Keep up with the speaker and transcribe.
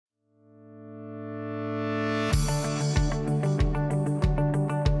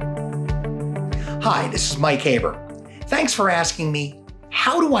Hi, this is Mike Haber. Thanks for asking me,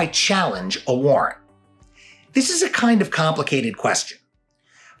 how do I challenge a warrant? This is a kind of complicated question.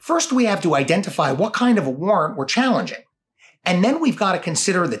 First, we have to identify what kind of a warrant we're challenging. And then we've got to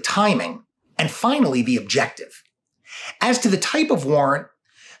consider the timing and finally the objective. As to the type of warrant,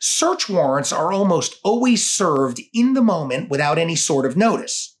 search warrants are almost always served in the moment without any sort of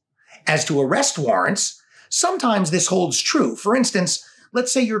notice. As to arrest warrants, sometimes this holds true. For instance, let's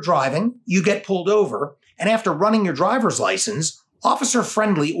say you're driving, you get pulled over, and after running your driver's license, Officer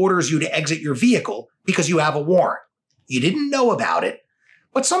Friendly orders you to exit your vehicle because you have a warrant. You didn't know about it,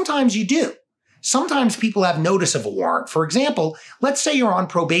 but sometimes you do. Sometimes people have notice of a warrant. For example, let's say you're on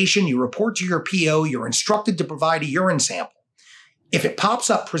probation, you report to your PO, you're instructed to provide a urine sample. If it pops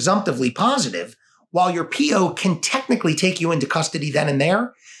up presumptively positive, while your PO can technically take you into custody then and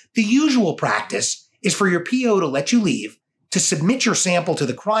there, the usual practice is for your PO to let you leave, to submit your sample to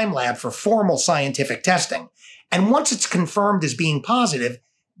the crime lab for formal scientific testing, and once it's confirmed as being positive,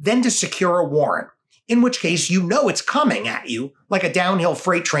 then to secure a warrant, in which case you know it's coming at you like a downhill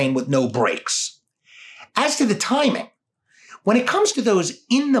freight train with no brakes. As to the timing, when it comes to those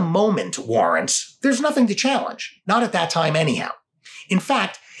in-the-moment warrants, there's nothing to challenge, not at that time anyhow. In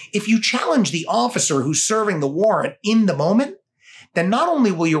fact, if you challenge the officer who's serving the warrant in the moment, then not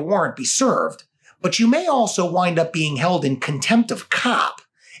only will your warrant be served, but you may also wind up being held in contempt of cop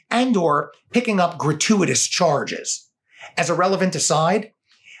and or picking up gratuitous charges. As a relevant aside,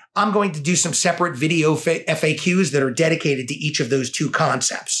 I'm going to do some separate video FAQs that are dedicated to each of those two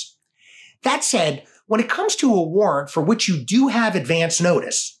concepts. That said, when it comes to a warrant for which you do have advance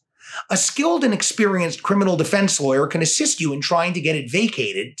notice, a skilled and experienced criminal defense lawyer can assist you in trying to get it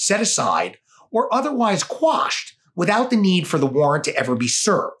vacated, set aside, or otherwise quashed without the need for the warrant to ever be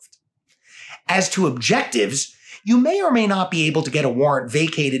served. As to objectives, you may or may not be able to get a warrant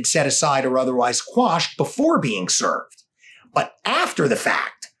vacated, set aside, or otherwise quashed before being served. But after the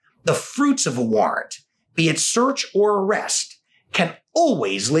fact, the fruits of a warrant, be it search or arrest, can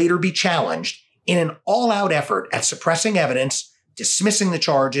always later be challenged in an all-out effort at suppressing evidence, dismissing the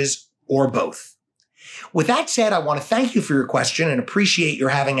charges, or both. With that said, I want to thank you for your question and appreciate your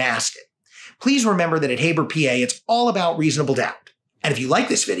having asked it. Please remember that at HaberPA, it's all about reasonable doubt. And if you like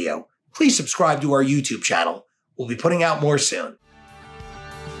this video, please subscribe to our YouTube channel. We'll be putting out more soon.